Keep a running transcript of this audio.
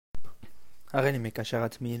הריני מקשר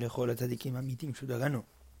עצמי לכל הצדיקים האמיתים שדרנו,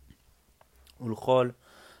 ולכל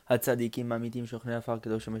הצדיקים האמיתים שוכני עפר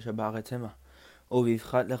קדוש ומשע בארץ המה.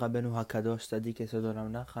 ובפחת לרבנו הקדוש צדיק יסוד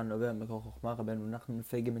עולם נחן, נובע מקור חוכמה רבנו נחמן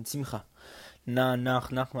מפגה בן שמחה.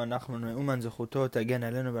 נח נחמן נחמן מאומן זכותו תגן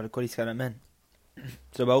עלינו ועל כל ישראל אמן.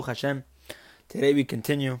 So Baruch Hashem, today we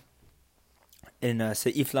continue in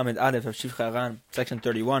Seif Lamed Aleph of Shivchei Haran, section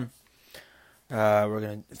 31. We're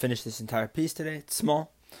going to finish this entire piece today. It's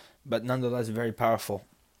small, but nonetheless very powerful.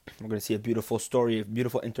 We're going to see a beautiful story, a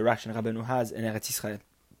beautiful interaction Rabeinu has in Eretz Yisrael.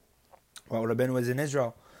 While Rabeinu was in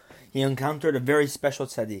Israel, he encountered a very special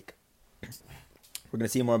tzadik. We're going to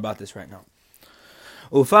see more about this right now.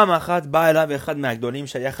 One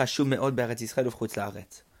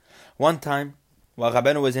time, while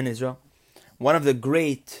Rabeinu was in Israel, one of the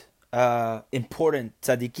great, important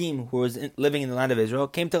tzadikim who was living in the land of Israel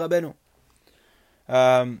came to Rabeinu.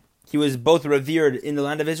 He was both revered in the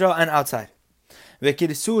land of Israel and outside.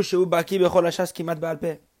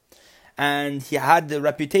 And he had the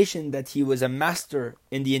reputation that he was a master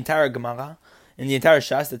in the entire Gemara, in the entire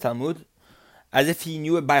Shas, the Talmud, as if he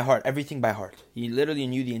knew it by heart, everything by heart. He literally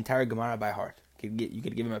knew the entire Gemara by heart. You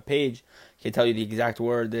could give him a page, he could tell you the exact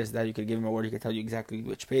word, this, that. You could give him a word, he could tell you exactly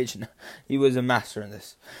which page. He was a master in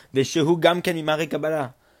this.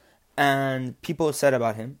 And people said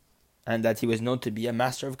about him, and that he was known to be a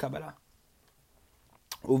master of Kabbalah.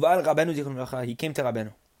 He came to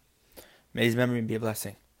Rabeinu. May his memory be a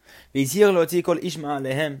blessing. And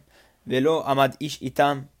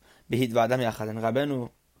Rabeinu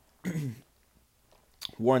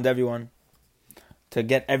warned everyone to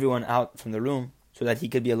get everyone out from the room so that he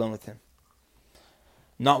could be alone with him.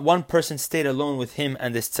 Not one person stayed alone with him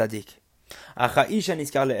and this tzaddik. Rabenu's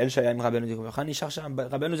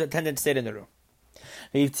attendant stayed in the room.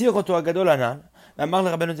 And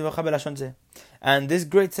this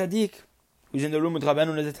great tzaddik, who's in the room with Rabeinu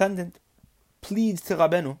and his attendant, pleads to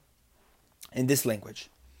Rabeinu in this language.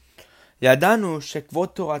 ידענו שכבוד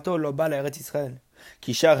תורתו לא בא לארץ ישראל,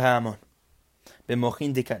 כי שר ההמון,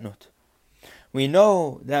 במוחין דקטנות. We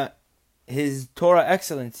know that his Torah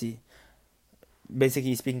excellency, basically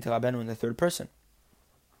he's speaking to Rabeinu in the third person.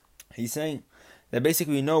 He's saying that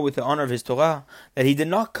basically we know with the honor of his Torah that he did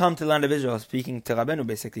not come to the land of Israel, speaking to Rabeinu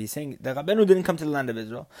basically. He's saying that Rabeinu didn't come to the land of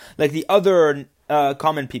Israel like the other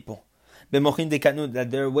common people. That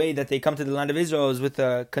their way that they come to the land of Israel is with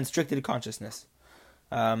a constricted consciousness.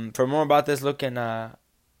 For more about this, look in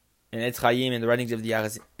Etz Chaim, in the writings of the Ari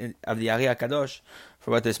HaKadosh,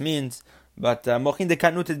 for what this means. But Mochin de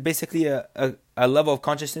Kanut is basically a level of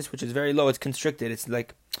consciousness which is very low. It's constricted. It's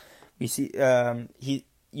like we see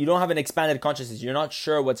you don't have an expanded consciousness. You're not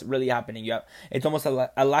sure what's really happening. It's almost a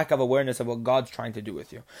lack of awareness of what God's trying to do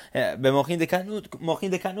with you. But Mochin de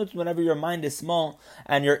Kanut, whenever your mind is small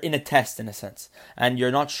and you're in a test in a sense, and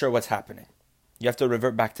you're not sure what's happening, you have to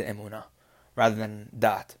revert back to Emunah rather than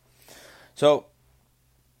that. So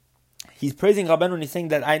he's praising Rabeinu and he's saying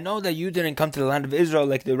that I know that you didn't come to the land of Israel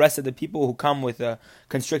like the rest of the people who come with a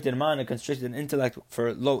constricted mind, a constricted intellect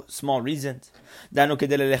for small reasons. Because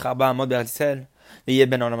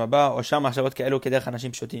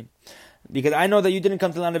I know that you didn't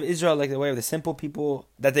come to the land of Israel like the way of the simple people,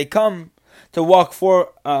 that they come to walk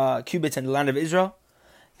 4 cubits in the land of Israel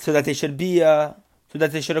so that they should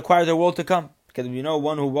acquire the world to come. Because we know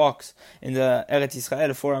one who walks in the Eretz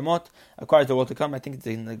Yisrael 4 amot acquires the world to come. I think it's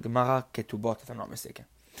in the Gemara Ketubot, if I'm not mistaken.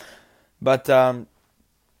 But I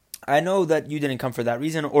know that you didn't come for that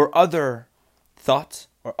reason or other thoughts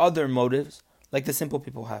or other motives like the simple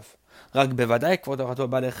people have. But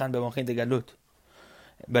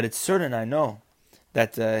it's certain, I know,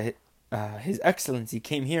 that His Excellency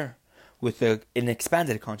came here with an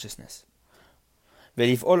expanded consciousness.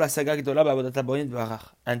 And to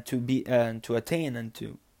attain and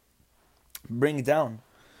to bring down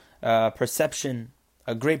a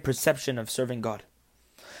great perception of serving God.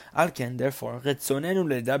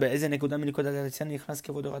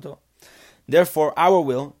 Therefore, our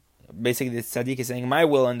will, basically the tzaddik is saying, my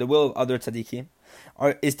will and the will of other tzaddikim,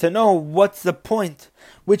 is to know what's the point,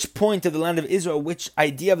 which point of the land of Israel, which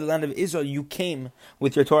idea of the land of Israel you came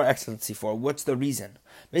with your Torah excellency for. What's the reason?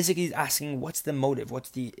 Basically, he's asking, what's the motive? What's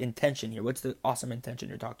the intention here? What's the awesome intention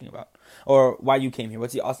you're talking about? Or why you came here?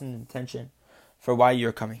 What's the awesome intention for why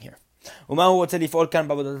you're coming here? And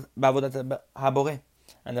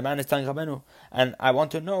the man is telling Rabeinu, and I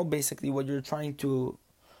want to know basically what you're trying to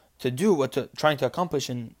do, trying to accomplish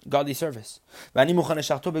in godly service. And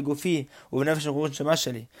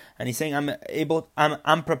he's saying,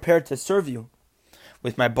 I'm prepared to serve you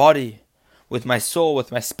with my body, with my soul,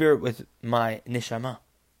 with my spirit, with my neshama.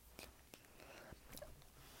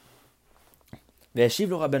 Ve'eshiv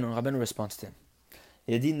lo Rabeinu, and Rabeinu responds to him.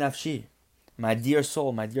 Yedid nafshi, my dear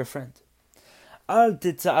soul, my dear friend. Al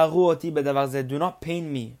titza'aru oti bedavar zeh. Do not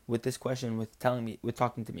pain me with this question, with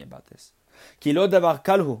talking to me about this. Ki lo davar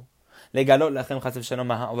kal hu legalot lachem chas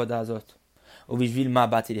v'shalom ha'avodah hazot. Uvishvil ma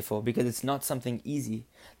bati lefo. Because it's not something easy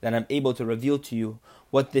that I'm able to reveal to you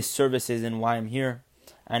what this service is and why I'm here,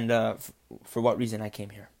 and for what reason I came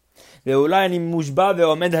here.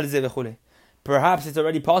 Perhaps it's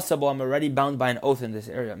already possible, I'm already bound by an oath in this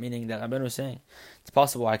area, meaning that Rabeinu is saying, it's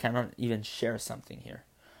possible I cannot even share something here.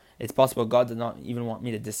 It's possible God did not even want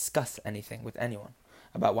me to discuss anything with anyone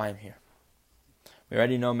about why I'm here. We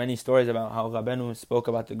already know many stories about how Rabeinu spoke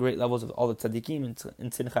about the great levels of all the tzaddikim in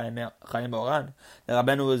Tzin Chaim Haran.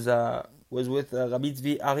 Rabeinu was with Rabbi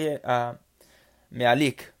Tzvi Aryeh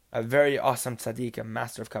Me'alik, a very awesome tzaddik, a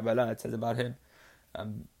master of Kabbalah. It says about him,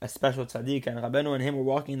 a special tzaddik, and Rabeinu and him were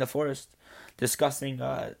walking in the forest discussing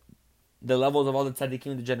the levels of all the tzaddikim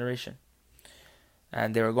in the generation.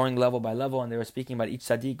 And they were going level by level, and they were speaking about each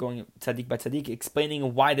tzaddik, going tzaddik by tzaddik,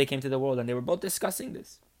 explaining why they came to the world, and they were both discussing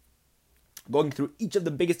this, going through each of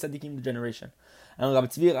the biggest tzaddikim in the generation. And Rabbi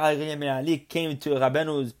Tzvi Aryeh Me'alik came to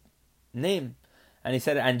Rabeinu's name, and he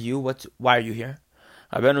said, and you, why are you here?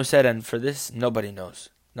 Rabeinu said, and for this, nobody knows.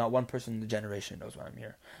 Not one person in the generation knows why I'm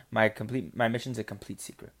here. My mission is a complete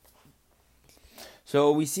secret.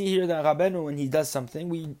 So we see here that Rabeinu, when he does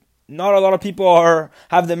something, not a lot of people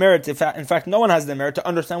have the merit. In fact, no one has the merit to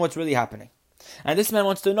understand what's really happening. And this man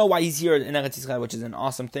wants to know why he's here in Eretz Yisrael, which is an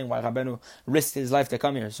awesome thing, why Rabeinu risked his life to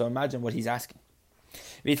come here. So imagine what he's asking.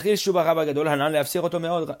 This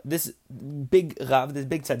big Rav, this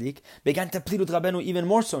big tzaddik, began to plead with Rabeinu even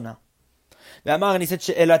more so now. And he said,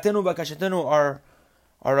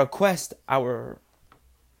 our request, our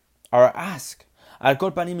ask,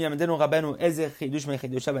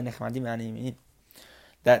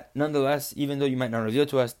 that nonetheless, even though you might not reveal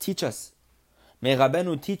to us, teach us. May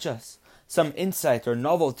Rabeinu teach us some insight or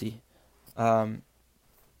novelty that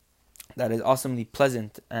is awesomely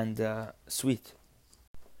pleasant and sweet.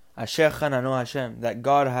 Asher Chanano Hashem, that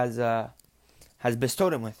God has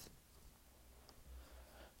bestowed him with.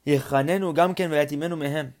 Yechanenu gamken ve'yatimenu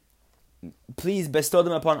mehem. Please bestow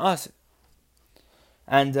them upon us,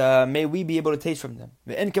 and may we be able to taste from them.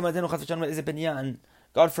 And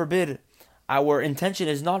God forbid, our intention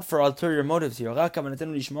is not for ulterior motives here. Our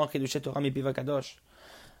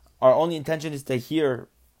only intention is to hear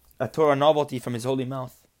a Torah novelty from His holy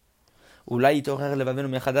mouth.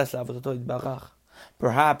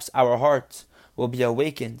 Perhaps our hearts will be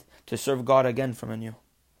awakened to serve God again from anew.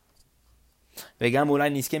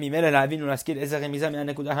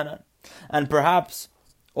 And perhaps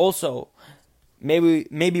also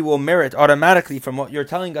maybe we'll merit automatically from what you're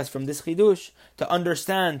telling us from this chidush to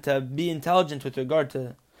understand, to be intelligent with regard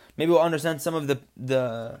to, maybe we'll understand some of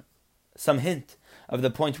some hint of the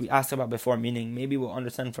point we asked about before, meaning maybe we'll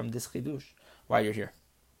understand from this chidush why you're here.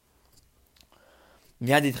 As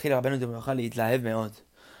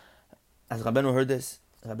Rabeinu heard this,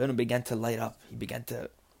 Rabeinu began to light up. He began to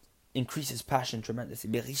increase his passion tremendously.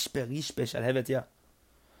 With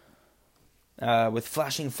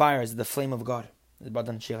flashing fires, the flame of God. His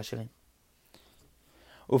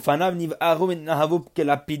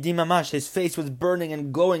face was burning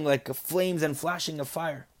and glowing like flames and flashing of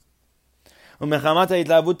fire. And because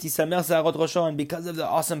of the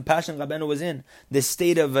awesome passion Rabeinu was in, the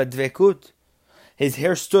state of dvekut, his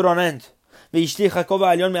hair stood on end. And he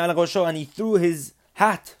threw his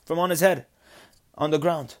hat from on his head on the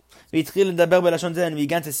ground. And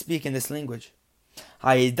began to speak in this language.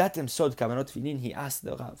 He asked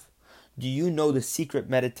the Rav, do you know the secret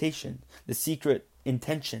meditation, the secret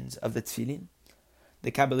intentions of the tefillin?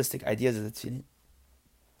 The Kabbalistic ideas of the tefillin?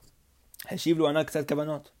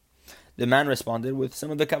 The man responded with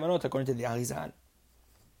some of the kavanot according to the Arizal,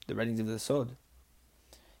 the writings of the Sod.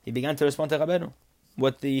 He began to respond to Rabeinu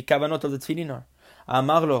what the kavanot of the tefillin are.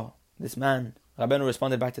 Amarlo, this man, Rabeinu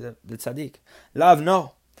responded back to the tzaddik, Lav,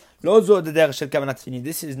 no.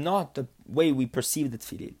 This is not the way we perceive the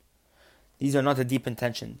tefillin. These are not the deep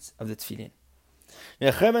intentions of the tefillin.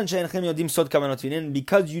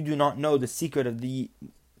 Because you do not know the secret of the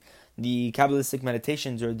Kabbalistic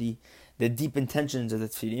meditations or the deep intentions of the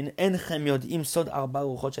tefillin,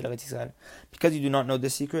 because you do not know the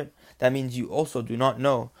secret, that means you also do not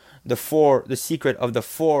know the secret of the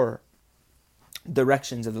 4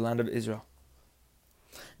 directions of the land of Israel.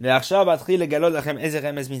 And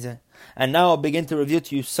now I'll begin to reveal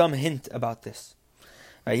to you some hint about this.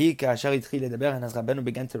 And as Rabeinu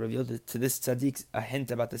began to reveal to this tzaddik a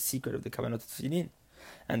hint about the secret of the kavanot tefillin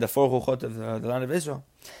and the 4 ruchot of the land of Israel,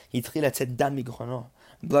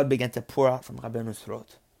 blood began to pour out from Rabeinu's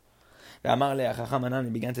throat. He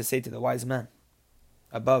began to say to the wise man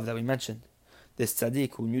above that we mentioned, this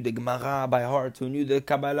tzadik who knew the Gemara by heart, who knew the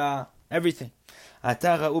Kabbalah, everything.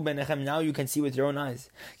 Now you can see with your own eyes.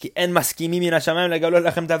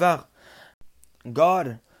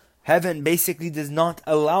 God, heaven basically does not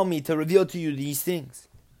allow me to reveal to you these things.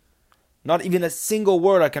 Not even a single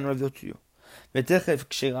word I can reveal to you. And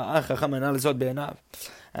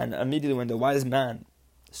immediately when the wise man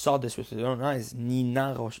saw this with his own eyes,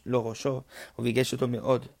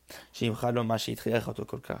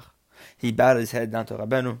 he bowed his head down to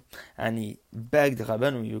Rabeinu and he begged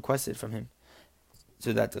Rabeinu, he requested from him,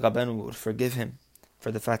 so that Rabeinu would forgive him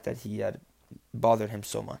for the fact that he had bothered him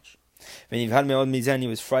so much. When he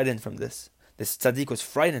was frightened from this. This tzaddik was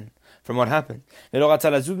frightened from what happened. He did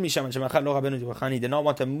not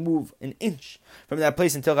want to move an inch from that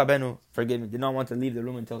place until Rabeinu forgave him. He did not want to leave the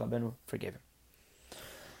room until Rabeinu forgave him.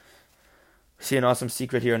 See an awesome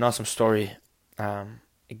secret here, an awesome story.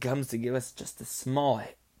 It comes to give us just a small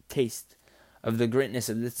taste of the greatness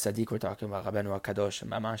of this tzaddik we're talking about, Rabeinu HaKadosh.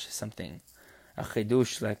 Mamash is something, a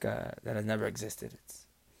chidush that has never existed. It's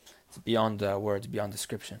beyond words, beyond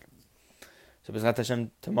description. So B'ezrat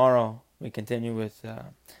Hashem, tomorrow we continue with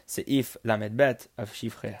Seif Lamed Bet of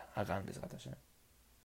Shivchei Haran, B'ezrat Hashem.